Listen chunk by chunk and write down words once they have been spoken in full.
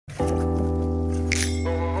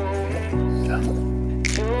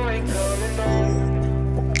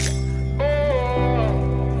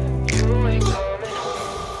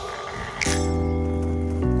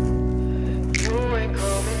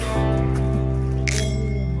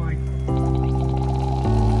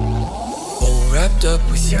Wrapped up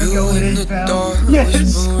with you in the dark,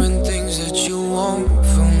 whispering things that you want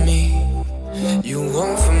from me. You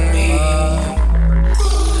want from me.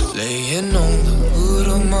 Laying on the hood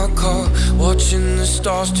of my car, watching the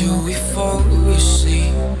stars till we fall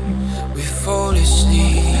asleep. We fall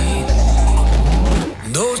asleep.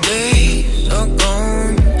 Those days are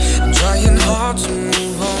gone. I'm trying hard to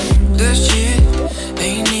move on. That shit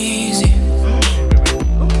ain't easy.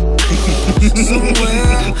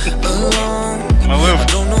 Somewhere along, I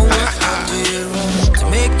don't know what I did wrong to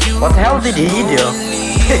make you. What the hell did he do?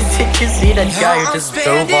 Did you see that guy who just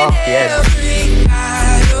dove off the edge?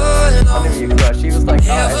 Under you, Krush. He was like,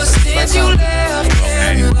 oh,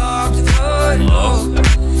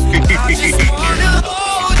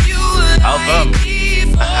 Help him!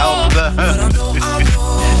 Help them!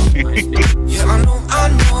 Yeah, I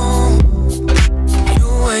know. You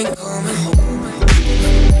ain't coming home.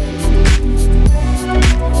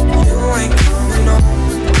 You ain't coming home.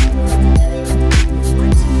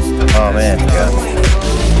 Oh man, yeah.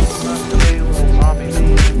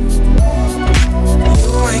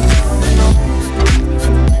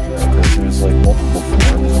 There's like multiple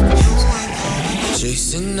forms for instance.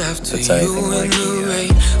 Chasing after It's you anything in like the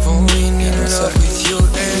rain, falling in love with your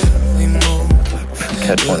every move.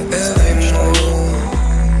 catch one of these things.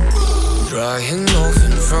 Drying off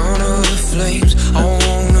in front of the flames. I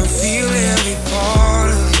wanna feel every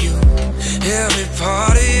part of you, every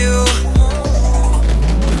part of you.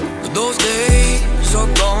 But those days are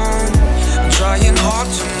gone. I'm trying hard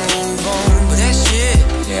to move on, but that shit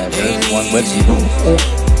There's one with you.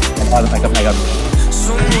 I got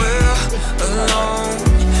somewhere alone.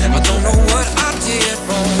 I don't know what I did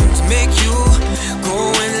wrong to make you go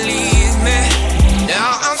and leave me.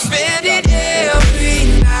 Now I'm spending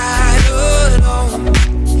every night alone.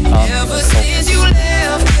 Ever since you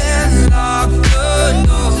left and locked the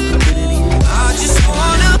door, I just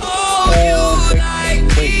wanna hold you like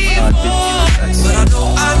before. But I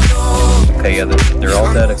know. Okay, yeah, they're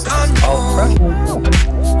all dead except Krush.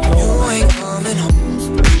 You ain't coming home.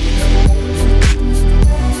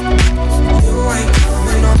 You ain't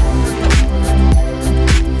coming home.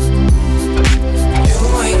 You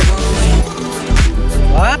ain't coming home.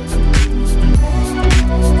 what?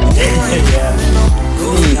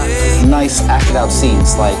 Nice acted out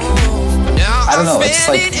scenes, like, I don't know, it's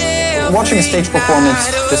like watching a stage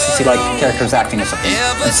performance just to see like characters acting or something.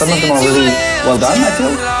 And some of them are really well done, I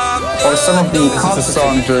feel. Or some of the concert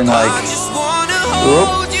songs during like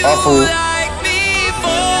awful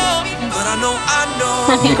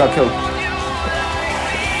he got killed.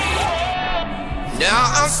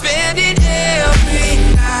 Now I'm spending every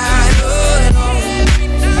night alone.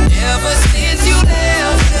 Ever since you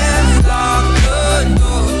left and locked the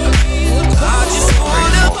door, I just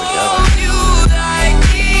wanna hold you like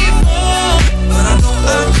before. But I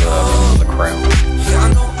know. The crown. Yeah,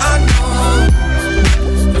 I know.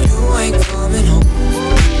 You ain't coming home.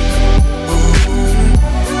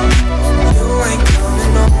 You ain't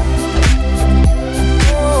coming home.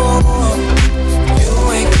 You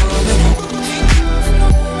ain't coming home.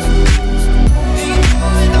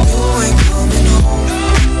 You ain't coming home.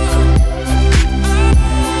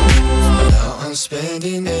 Now I'm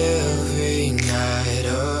spending every night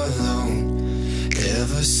alone.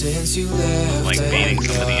 Ever since you left, Like beating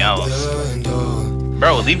somebody and else. locked the door.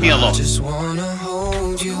 Bro, leave me alone. I just wanna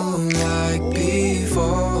hold you like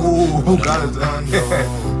before. Ooh, who got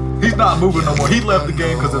it? He's not moving no more. He left the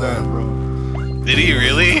game because of that, bro. Did he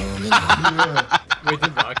really? Yeah. Wait,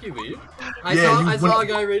 did Rocky leave? I Yeah, saw a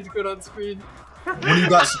guy rage quit on screen.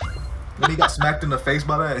 When he got smacked in the face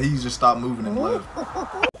by that, he just stopped moving and left.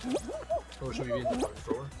 Oh, should we be in the front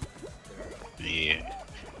door? Yeah.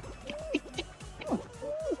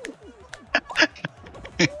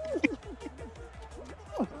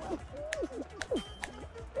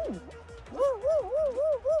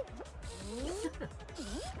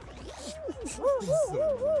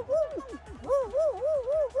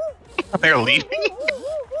 They're leaving?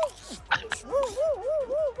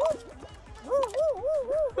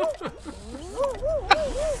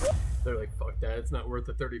 They're like, fuck that, it's not worth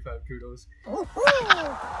the 35 kudos.